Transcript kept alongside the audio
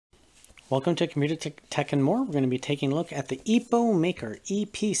Welcome to Computer Tech and More. We're going to be taking a look at the Epomaker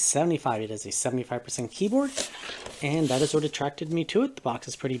EP75. It is a 75% keyboard, and that is what attracted me to it. The box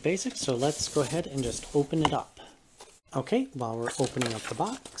is pretty basic, so let's go ahead and just open it up. Okay, while we're opening up the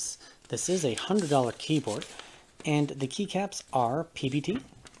box, this is a $100 keyboard, and the keycaps are PBT.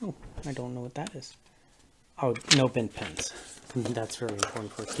 Oh, I don't know what that is. Oh, no bent pins. That's very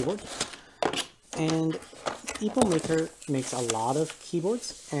important for a keyboard. And Epomaker makes a lot of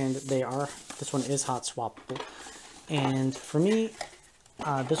keyboards, and this one is hot swappable. And for me,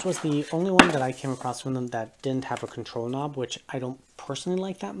 this was the only one that I came across from them that didn't have a control knob, which I don't personally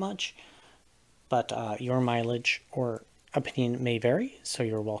like that much. But your mileage or opinion may vary, so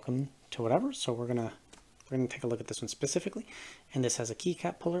you're welcome to whatever. So we're gonna take a look at this one specifically, and this has a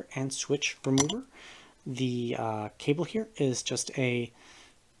keycap puller and switch remover. The cable here is just a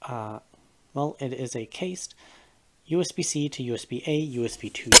well, it is a cased USB-C to USB-A, USB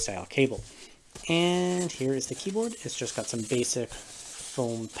 2 style cable. And here is the keyboard. It's just got some basic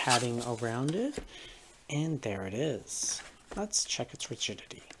foam padding around it. And there it is. Let's check its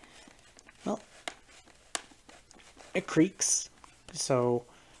rigidity. Well, it creaks. So,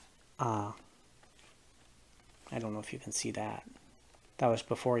 I don't know if you can see that. That was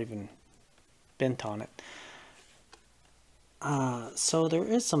before even bent on it. So there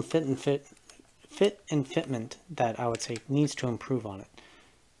is some fit and fitment that I would say needs to improve on it,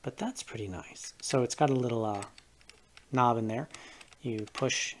 but that's pretty nice. So it's got a little knob in there. You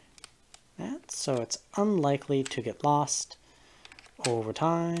push that, so it's unlikely to get lost over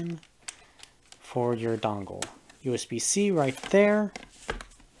time for your dongle. USB-C right there,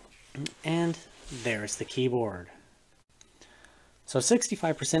 and there's the keyboard. So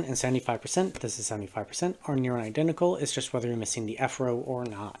 65% and 75%, this is 75%, are near identical. It's just whether you're missing the F row or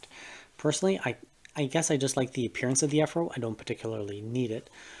not. Personally, I guess I just like the appearance of the F row. I don't particularly need it.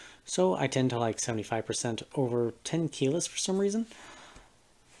 So I tend to like 75% over 10 keyless for some reason.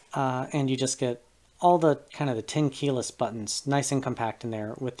 And you just get all the kind of the 10 keyless buttons nice and compact in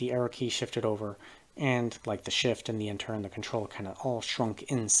there with the arrow key shifted over, and like the shift and the enter and the control kind of all shrunk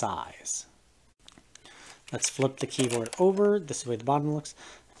in size. Let's flip the keyboard over. This is the way the bottom looks.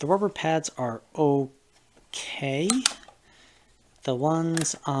 The rubber pads are okay. The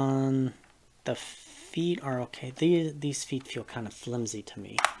ones on the feet are okay. These feet feel kind of flimsy to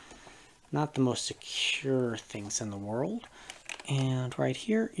me. Not the most secure things in the world. And right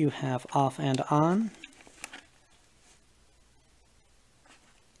here you have off and on.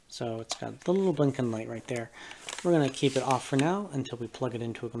 So it's got the little blinking light right there. We're going to keep it off for now until we plug it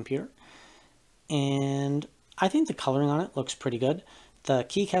into a computer. And I think the coloring on it looks pretty good. The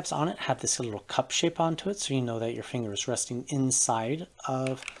keycaps on it have this little cup shape onto it, so you know that your finger is resting inside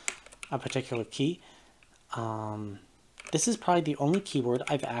of a particular key. This is probably the only keyboard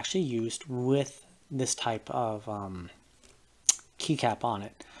I've actually used with this type of keycap on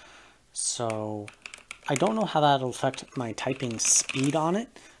it. So I don't know how that'll affect my typing speed on it,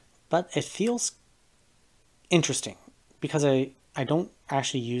 but it feels interesting because I don't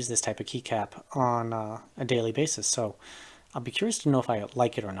actually use this type of keycap on a daily basis, so I'll be curious to know if I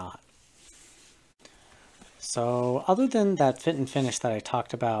like it or not. So other than that fit and finish that I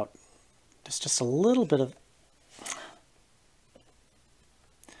talked about, there's just a little bit of,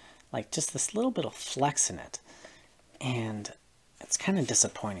 like just this little bit of flex in it, and it's kind of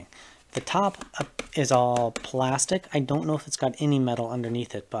disappointing. The top is all plastic. I don't know if it's got any metal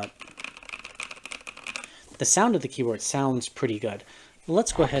underneath it, but the sound of the keyboard sounds pretty good.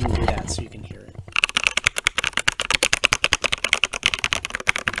 Let's go ahead and do that so you can hear it.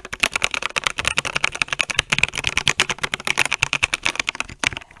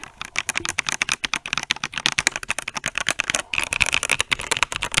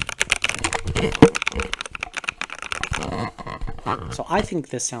 So I think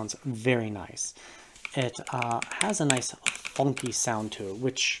this sounds very nice. It has a nice funky sound to it,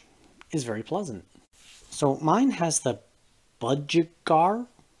 which is very pleasant. So mine has the Budgegar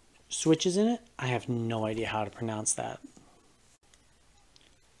switches in it. I have no idea how to pronounce that.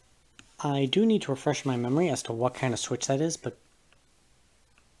 I do need to refresh my memory as to what kind of switch that is, but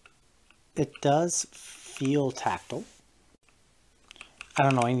it does feel tactile. I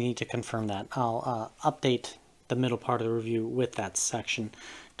don't know, I need to confirm that. I'll update the middle part of the review with that section,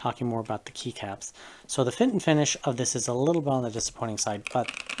 talking more about the keycaps. So the fit and finish of this is a little bit on the disappointing side,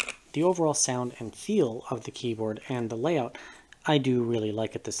 but the overall sound and feel of the keyboard and the layout, I do really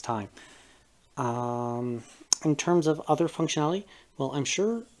like at this time. In terms of other functionality, well, I'm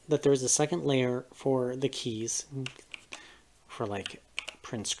sure that there's a second layer for the keys, for like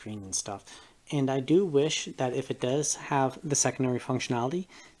print screen and stuff. And I do wish that if it does have the secondary functionality,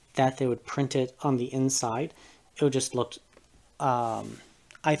 that they would print it on the inside. It would just look,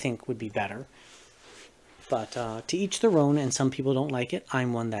 I think, would be better. But to each their own, and some people don't like it.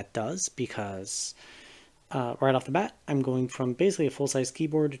 I'm one that does, because right off the bat, I'm going from basically a full-size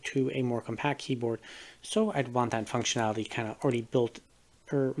keyboard to a more compact keyboard. So I'd want that functionality kind of already built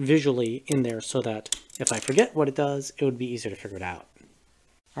or visually in there, so that if I forget what it does, it would be easier to figure it out.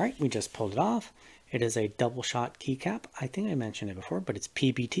 All right, we just pulled it off. It is a double shot keycap. I think I mentioned it before, but it's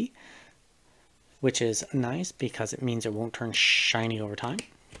PBT, which is nice because it means it won't turn shiny over time.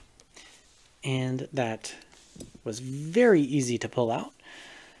 And that was very easy to pull out.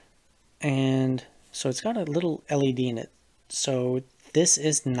 And so it's got a little LED in it. So this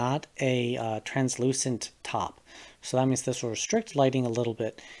is not a translucent top. So that means this will restrict lighting a little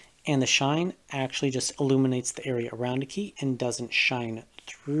bit. And the shine actually just illuminates the area around the key and doesn't shine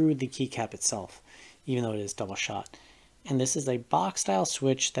through the keycap itself, even though it is double shot. And this is a box style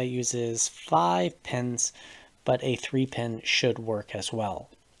switch that uses 5 pins, but a 3-pin should work as well.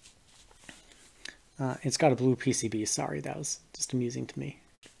 It's got a blue PCB, sorry, that was just amusing to me.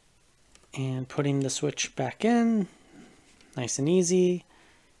 And putting the switch back in, nice and easy.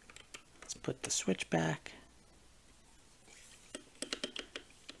 Let's put the switch back.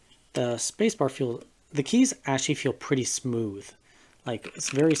 The spacebar the keys actually feel pretty smooth. Like, it's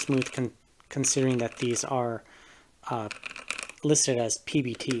very smooth considering that these are listed as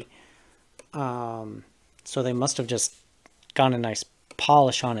PBT. So they must have just gotten a nice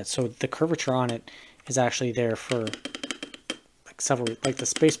polish on it. So the curvature on it is actually there for like several, like the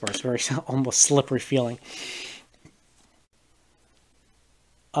spacebar. It's very almost slippery feeling.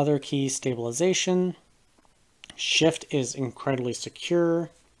 Other key stabilization. Shift is incredibly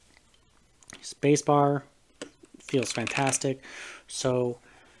secure. Spacebar feels fantastic. So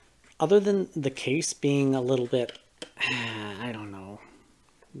other than the case being a little bit, I don't know.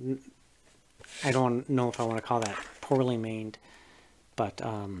 I don't know if I want to call that poorly made, but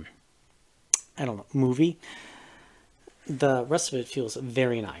I don't know, movie. The rest of it feels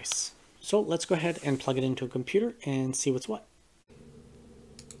very nice. So let's go ahead and plug it into a computer and see what's what.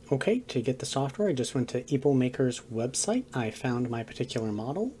 Okay, to get the software, I just went to Epomaker's website. I found my particular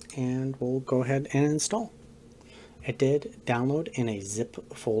model, and we'll go ahead and install. It did download in a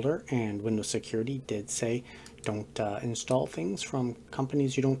zip folder, and Windows Security did say don't install things from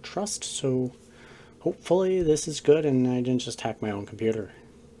companies you don't trust, so hopefully this is good and I didn't just hack my own computer.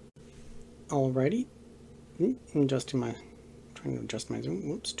 Alrighty, trying to adjust my zoom,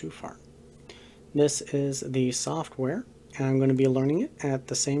 whoops, too far. This is the software, and I'm going to be learning it at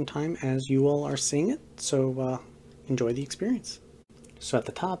the same time as you all are seeing it, so enjoy the experience. So at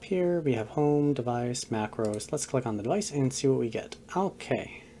the top here, we have home, device, macros. Let's click on the device and see what we get.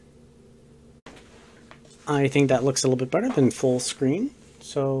 Okay. I think that looks a little bit better than full screen.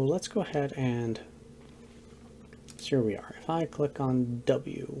 So let's go ahead and, so here we are. If I click on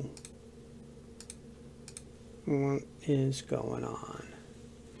W, what is going on?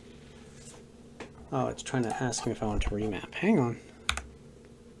 Oh, it's trying to ask me if I want to remap. Hang on.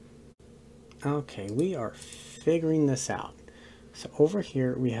 Okay, we are figuring this out. So over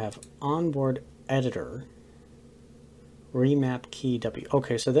here we have onboard editor, remap key W.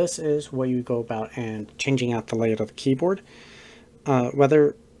 Okay, so this is what you go about and changing out the layout of the keyboard. How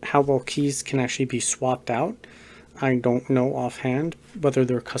well keys can actually be swapped out, I don't know offhand, whether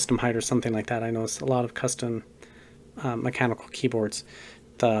they're custom height or something like that. I know it's a lot of custom mechanical keyboards.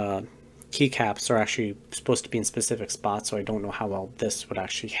 The keycaps are actually supposed to be in specific spots, so I don't know how well this would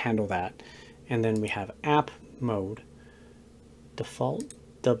actually handle that. And then we have app mode. Default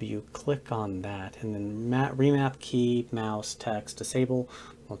W, click on that, and then remap key, mouse, text, disable,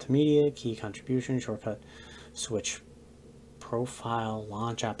 multimedia, key contribution, shortcut, switch, profile,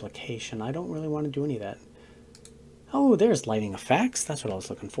 launch application. I don't really want to do any of that. Oh, there's lighting effects. That's what I was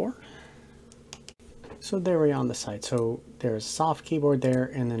looking for. So there we are on the side. So there's soft keyboard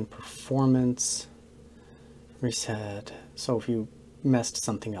there, and then performance, reset. So if you messed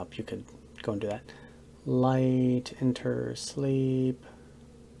something up, you could go and do that. Light, enter, sleep.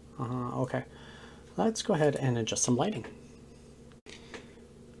 Okay, let's go ahead and adjust some lighting.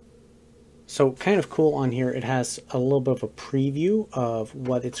 So kind of cool on here, it has a little bit of a preview of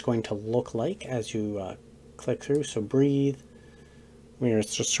what it's going to look like as you click through. So breathe, where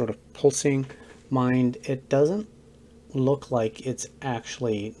it's just sort of pulsing. Mind, it doesn't look like it's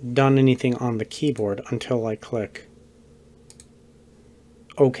actually done anything on the keyboard until I click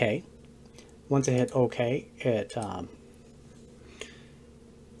OK. Once I hit OK, it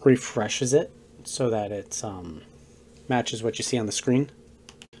refreshes it so that it matches what you see on the screen.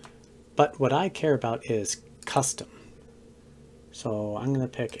 But what I care about is custom. So I'm going to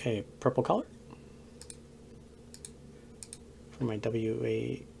pick a purple color for my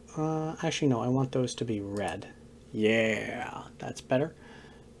WA. Actually, no, I want those to be red. Yeah, that's better.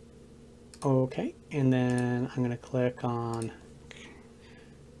 Okay, and then I'm going to click on,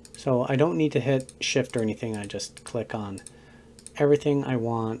 so I don't need to hit shift or anything. I just click on everything I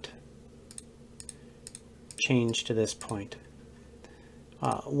want change to this point.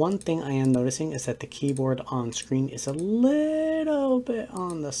 One thing I am noticing is that the keyboard on screen is a little bit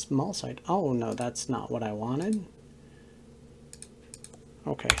on the small side. Oh no, that's not what I wanted.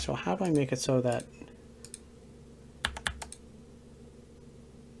 Okay, so how do I make it so that...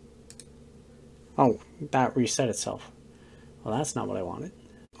 Oh, that reset itself. Well, that's not what I wanted.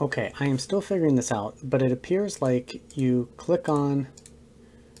 Okay, I am still figuring this out, but it appears like you click on,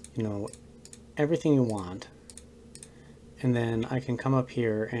 you know, everything you want, and then I can come up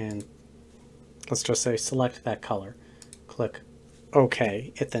here and let's just say select that color, click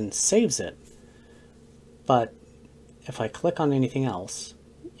OK, it then saves it. But if I click on anything else,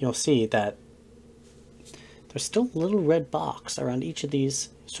 you'll see that there's still a little red box around each of these.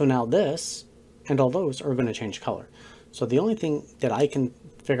 So now this and all those are going to change color. So the only thing that I can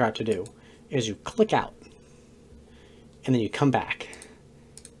figure out to do is you click out and then you come back,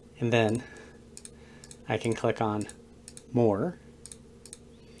 and then I can click on more,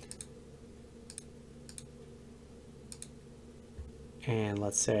 and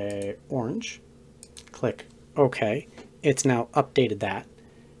let's say orange, click OK. It's now updated that.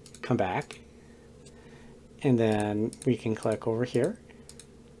 Come back, and then we can click over here.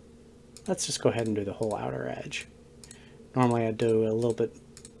 Let's just go ahead and do the whole outer edge. Normally I do a little bit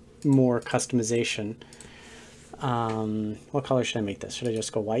more customization. What color should I make this? Should I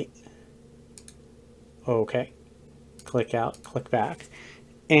just go white? Okay. Click out, click back.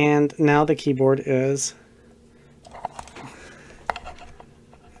 And now the keyboard is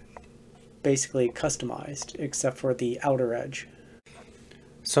basically customized except for the outer edge.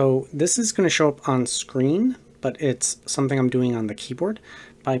 So this is going to show up on screen, but it's something I'm doing on the keyboard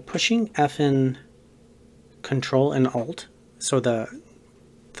by pushing FN Control and Alt. So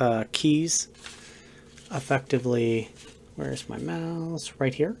the keys effectively, where's my mouse?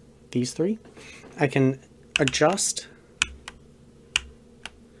 Right here, these three. I can adjust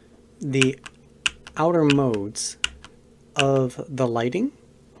the outer modes of the lighting.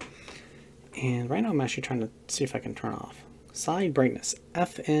 And right now I'm actually trying to see if I can turn off side brightness,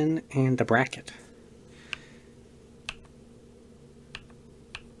 FN, and the bracket.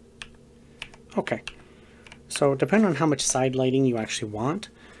 Okay, so depending on how much side lighting you actually want,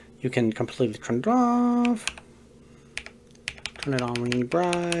 you can completely turn it off, turn it on really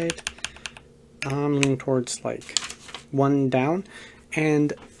bright. I'm leaning towards like 1 down.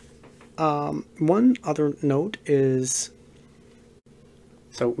 And one other note is,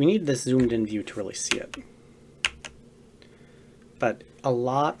 so we need this zoomed in view to really see it, but a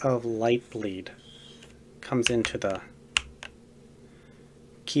lot of light bleed comes into the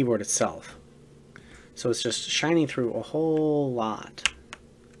keyboard itself. So it's just shining through a whole lot.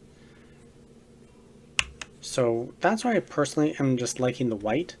 So that's why I personally am just liking the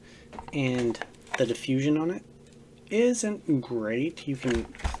white, and the diffusion on it isn't great. You can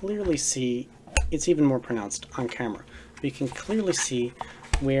clearly see, it's even more pronounced on camera, but you can clearly see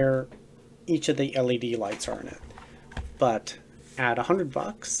where each of the LED lights are in it. But at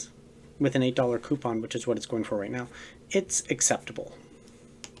 $100 with an $8 coupon, which is what it's going for right now, it's acceptable.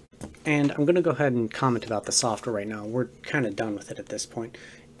 And I'm going to go ahead and comment about the software right now. We're kind of done with it at this point.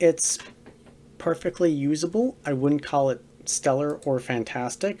 It's perfectly usable. I wouldn't call it stellar or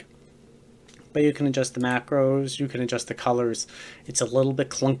fantastic, but you can adjust the macros, you can adjust the colors. It's a little bit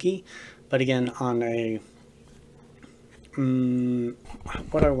clunky, but again, on a,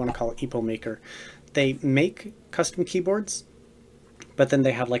 what do I want to call it, Epomaker, they make custom keyboards, but then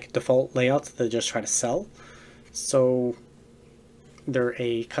they have like default layouts that they just try to sell. So they're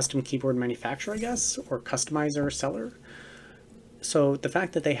a custom keyboard manufacturer, I guess, or customizer seller. So the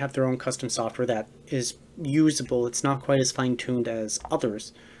fact that they have their own custom software that is usable, it's not quite as fine-tuned as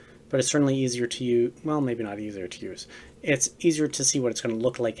others, but it's certainly easier to use. Well, maybe not easier to use. It's easier to see what it's going to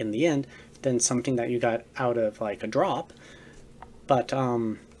look like in the end than something that you got out of like a drop. But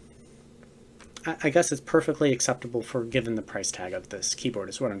I guess it's perfectly acceptable for given the price tag of this keyboard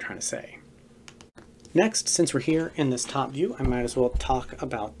is what I'm trying to say. Next, since we're here in this top view, I might as well talk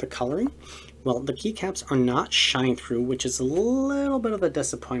about the coloring. Well, the keycaps are not shine through, which is a little bit of a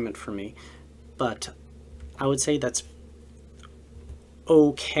disappointment for me, but I would say that's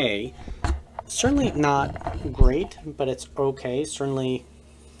okay. Certainly not great, but it's okay. Certainly,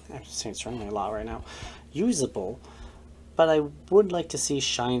 I'm saying certainly a lot right now. Usable. but I would like to see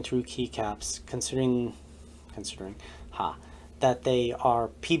shine through keycaps, considering that they are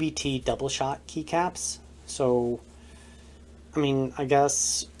PBT double shot keycaps. So I mean, I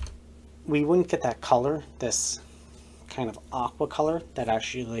guess we wouldn't get that color, this kind of aqua color that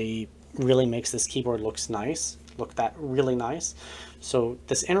actually really makes this keyboard look really nice. So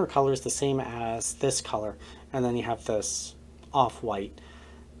this inner color is the same as this color, and then you have this off-white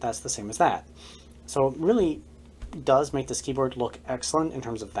that's the same as that. So it really does make this keyboard look excellent in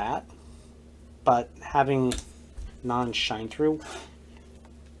terms of that, but having non-shine through,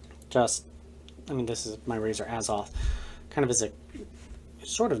 just, I mean, this is my Razer Azoth, kind of is a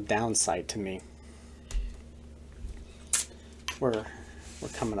sort of downside to me. We're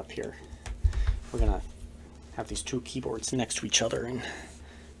coming up here. We're gonna have these two keyboards next to each other and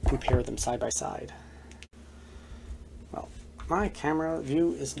compare them side by side. Well, my camera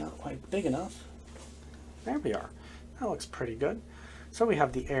view is not quite big enough. There we are. That looks pretty good. So we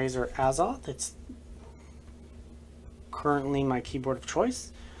have the Razer Azoth. It's currently my keyboard of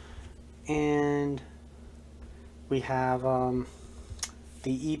choice. And we have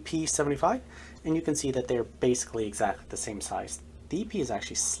the EP75, and you can see that they're basically exactly the same size. The EP is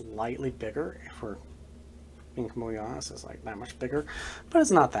actually slightly bigger, if we're being completely honest. It's like that much bigger, but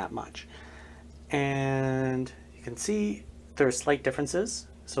it's not that much. And you can see there's slight differences.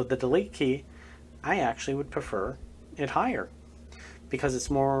 So the delete key, I actually would prefer it higher, because it's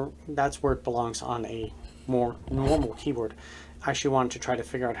more, that's where it belongs on a more normal keyboard. I actually wanted to try to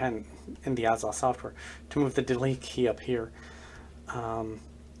figure out how in the Azoth software to move the delete key up here.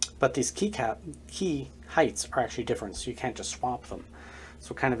 But these key heights are actually different, so you can't just swap them.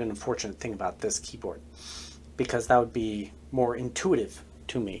 So kind of an unfortunate thing about this keyboard, because that would be more intuitive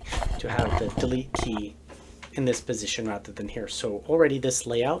to me to have the delete key in this position rather than here. So already this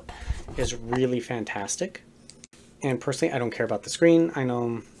layout is really fantastic. And personally, I don't care about the screen. I know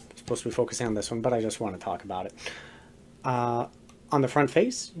I'm supposed to be focusing on this one, but I just want to talk about it. On the front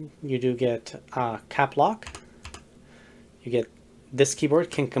face, you do get cap lock. You get, this keyboard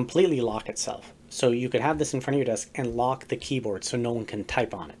can completely lock itself. So you could have this in front of your desk and lock the keyboard so no one can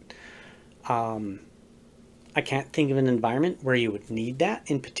type on it. I can't think of an environment where you would need that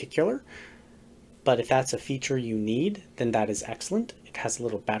in particular, but if that's a feature you need, then that is excellent. It has a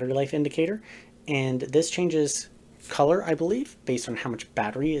little battery life indicator, and this changes color, I believe, based on how much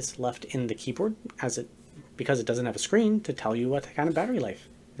battery is left in the keyboard, because it doesn't have a screen to tell you what kind of battery life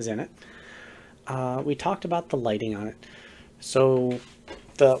is in it. We talked about the lighting on it. So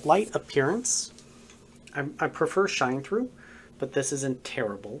the light appearance, I prefer shine through, but this isn't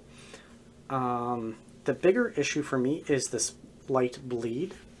terrible. The bigger issue for me is this light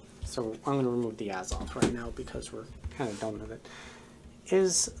bleed. So I'm going to remove the Azoth right now because we're kind of done with it.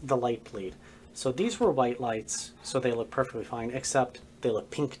 Is the light bleed. So these were white lights, so they look perfectly fine, except they look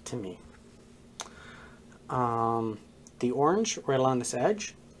pink to me. The orange right along this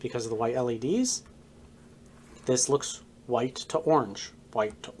edge, because of the white LEDs, this looks white to orange,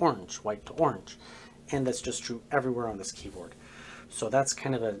 white to orange, white to orange. And that's just true everywhere on this keyboard. So that's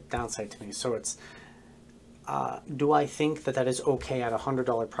kind of a downside to me. So it's, do I think that that is okay at a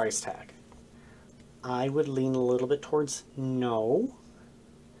 $100 price tag? I would lean a little bit towards no,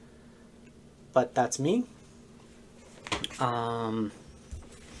 but that's me. But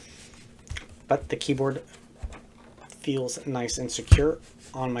the keyboard feels nice and secure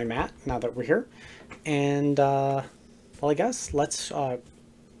on my mat now that we're here. And well, I guess let's,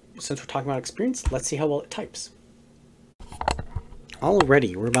 since we're talking about experience, let's see how well it types.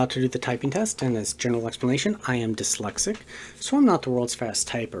 Alrighty, we're about to do the typing test, and as general explanation, I am dyslexic, so I'm not the world's fastest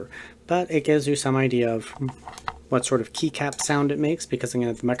typer, but it gives you some idea of what sort of keycap sound it makes, because I'm going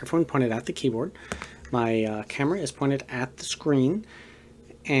to have the microphone pointed at the keyboard. My camera is pointed at the screen,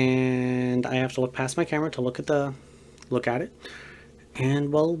 and I have to look past my camera to look at it.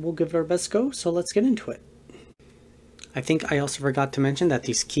 And well, we'll give it our best go, so let's get into it. I think I also forgot to mention that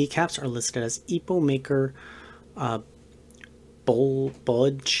these keycaps are listed as Epomaker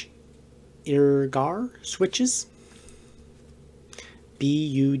Budge Irgar switches.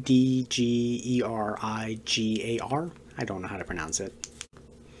 Budgerigar. I don't know how to pronounce it.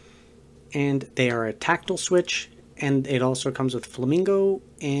 And they are a tactile switch, and it also comes with flamingo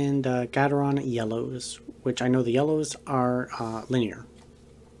and Gateron yellows, which I know the yellows are linear.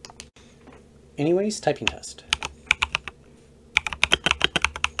 Anyways, typing test.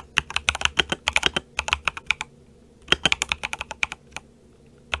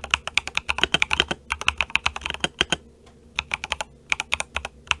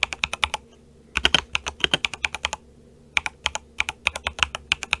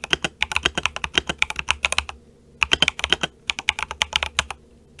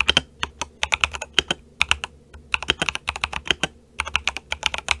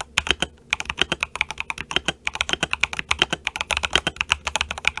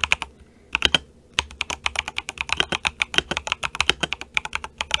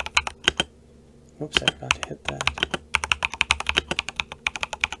 Whoops, I forgot to hit that.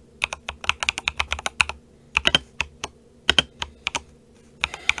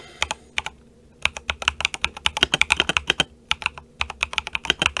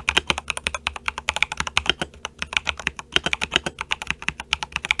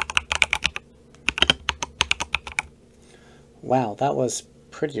 Wow, that was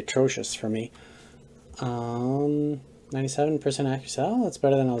pretty atrocious for me. 97% accuracy. Oh, that's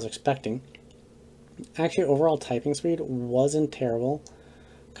better than I was expecting. Actually, overall typing speed wasn't terrible.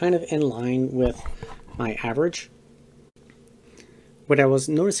 Kind of in line with my average. What I was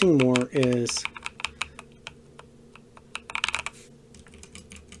noticing more is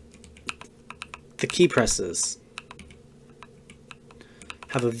the key presses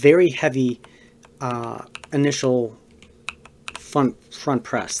have a very heavy initial front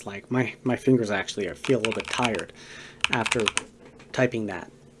press. Like my fingers actually feel a little bit tired after typing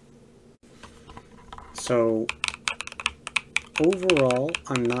that. So overall,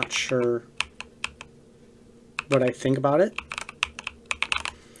 I'm not sure what I think about it.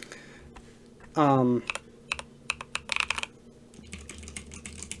 The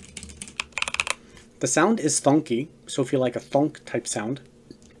sound is thunky, so if you like a thunk type sound,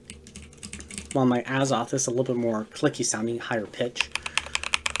 while my Azoth is a little bit more clicky sounding, higher pitch.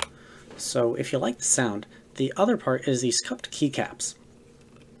 So if you like the sound, the other part is these cupped keycaps.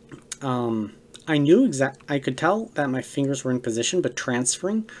 I could tell that my fingers were in position, but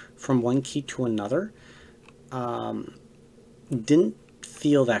transferring from one key to another didn't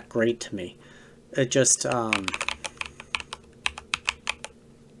feel that great to me. It just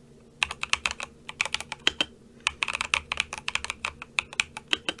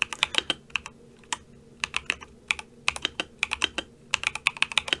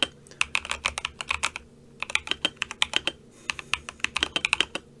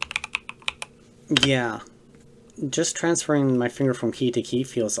yeah, just transferring my finger from key to key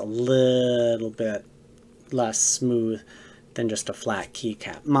feels a little bit less smooth than just a flat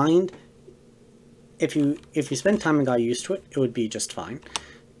keycap. Mind, if you spend time and got used to it, it would be just fine.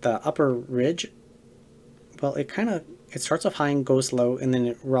 The upper ridge, well, it starts off high and goes low, and then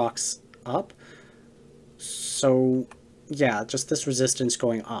it rocks up. So yeah, just this resistance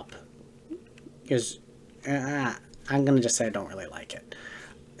going up is, I'm gonna just say I don't really like it.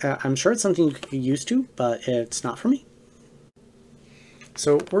 I'm sure it's something you could get used to, but it's not for me.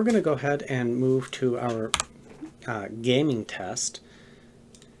 So we're going to go ahead and move to our gaming test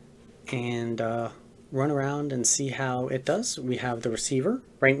and run around and see how it does. We have the receiver.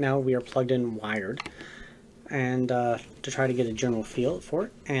 Right now we are plugged in wired, and to try to get a general feel for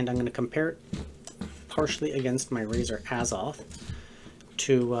it. And I'm going to compare it partially against my Razer Azoth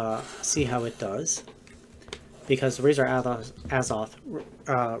to see how it does. Because the Razer Azoth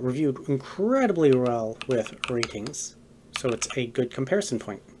reviewed incredibly well with ratings, so it's a good comparison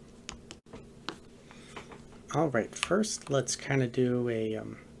point. Alright, first let's kind of do a, are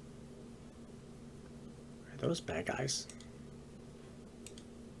those bad guys?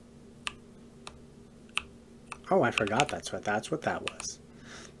 Oh, I forgot that's what that was.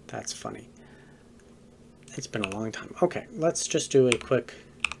 That's funny. It's been a long time. Okay, let's just do a quick...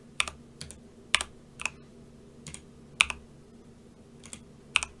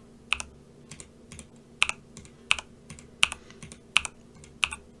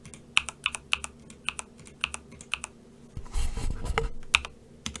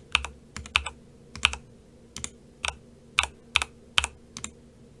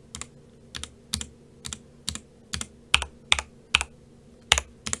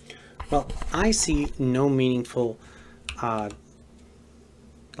 Well, I see no meaningful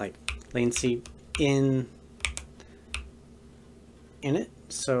like latency in it,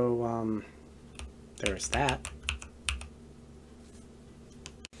 so there's that.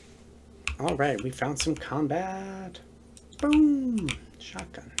 All right, we found some combat. Boom,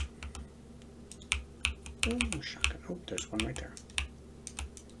 shotgun. Boom, shotgun. Oh, there's one right there.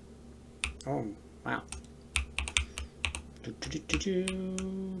 Oh, wow.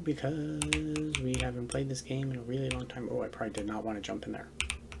 Because we haven't played this game in a really long time. Oh, I probably did not want to jump in there.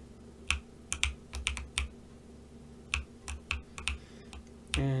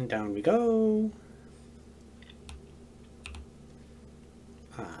 And down we go.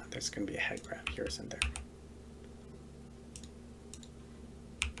 Ah, there's going to be a head grab here, isn't there?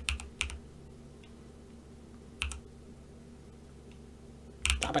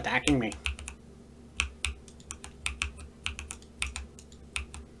 Stop attacking me.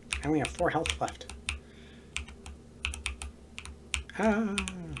 I only have 4 health left. Ah.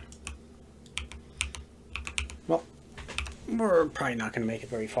 Well, we're probably not going to make it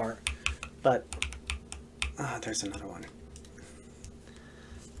very far, but There's another one.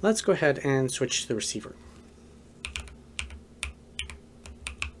 Let's go ahead and switch to the receiver.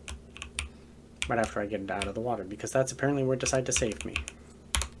 Right after I get it out of the water, because that's apparently where it decided to save me.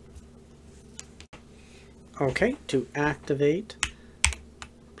 Okay, to activate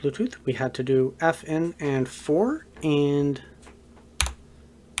Bluetooth, we had to do FN and 4, and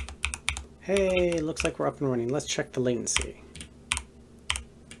hey, looks like we're up and running. Let's check the latency.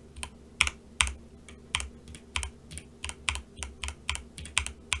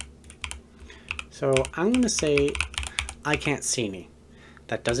 So I'm going to say I can't see any.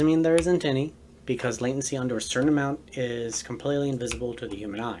 That doesn't mean there isn't any, because latency under a certain amount is completely invisible to the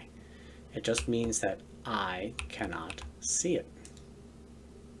human eye. It just means that I cannot see it.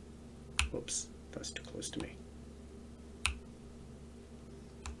 Whoops, that's too close to me.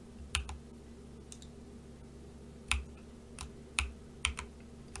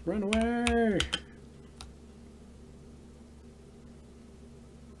 Run away!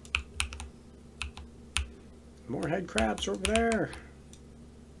 More head crabs over there.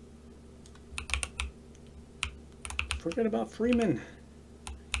 Forget about Freeman.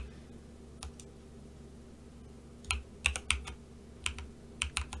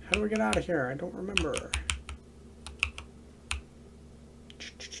 How do we get out of here? I don't remember.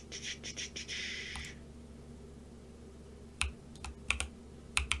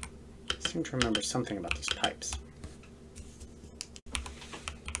 I seem to remember something about these pipes.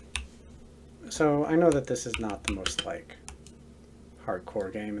 So I know that this is not the most like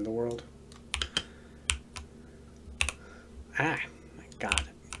hardcore game in the world. Ah, I got it.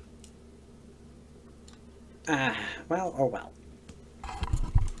 Ah, well, oh well.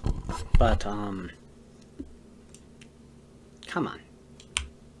 But, come on.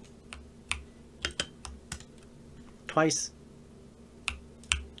 Twice.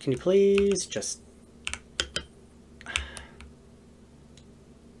 Can you please just...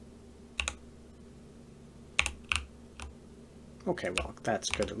 Okay, well, that's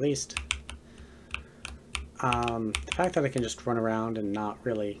good at least. The fact that I can just run around and not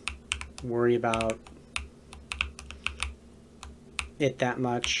really worry about it that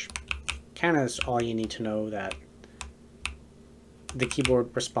much kind of is all you need to know, that the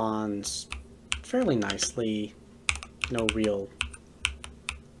keyboard responds fairly nicely. No real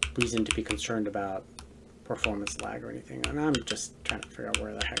reason to be concerned about performance lag or anything. And I'm just trying to figure out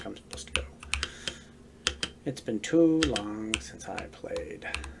where the heck I'm supposed to go. It's been too long since I played.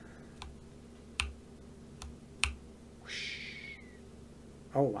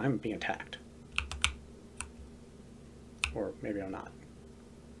 Oh, I'm being attacked. Or maybe I'm not.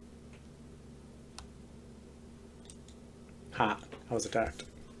 Ha, I was attacked.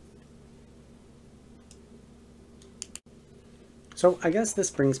 So I guess this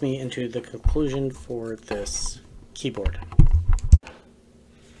brings me into the conclusion for this keyboard.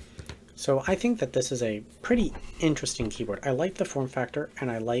 So I think that this is a pretty interesting keyboard. I like the form factor and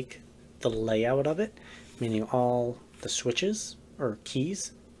I like the layout of it, meaning all the switches or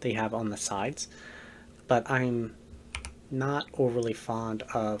keys they have on the sides, but I'm not overly fond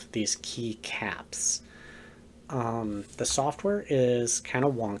of these key caps. The software is kind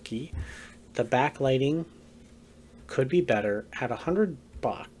of wonky. The backlighting could be better. At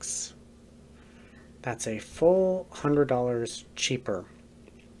 $100, that's a full $100 cheaper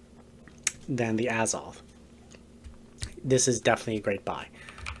than the Azoth. This is definitely a great buy.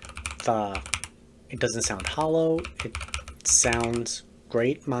 It doesn't sound hollow. It sounds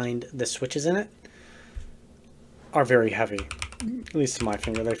great. Mind the switches in it are very heavy, at least to my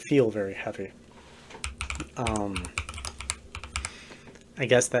finger. They feel very heavy. I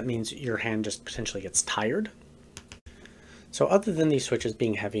guess that means your hand just potentially gets tired. So other than these switches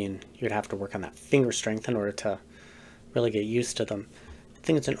being heavy and you'd have to work on that finger strength in order to really get used to them, I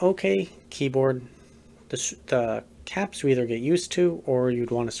think it's an okay keyboard. The caps you either get used to or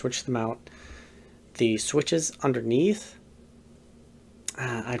you'd want to switch them out. The switches underneath,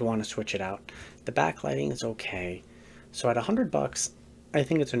 I'd want to switch it out. The backlighting is okay. So at $100, I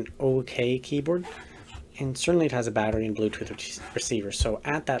think it's an okay keyboard. And certainly it has a battery and Bluetooth receiver. So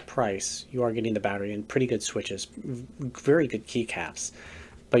at that price, you are getting the battery and pretty good switches, very good keycaps.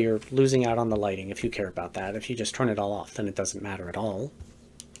 But you're losing out on the lighting if you care about that. If you just turn it all off, then it doesn't matter at all.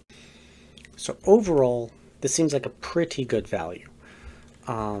 So overall, this seems like a pretty good value.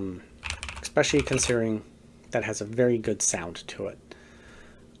 Especially considering that it has a very good sound to it.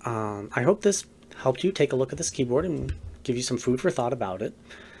 I hope this helped you take a look at this keyboard and give you some food for thought about it.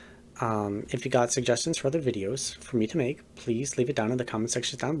 If you got suggestions for other videos for me to make, please leave it down in the comment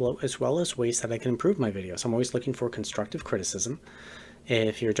section down below, as well as ways that I can improve my videos. I'm always looking for constructive criticism.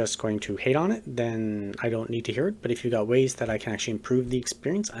 If you're just going to hate on it, then I don't need to hear it, but if you got ways that I can actually improve the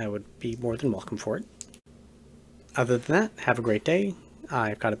experience, I would be more than welcome for it. Other than that, have a great day.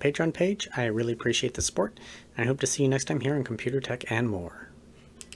 I've got a Patreon page. I really appreciate the support, and I hope to see you next time here on Computer Tech and More.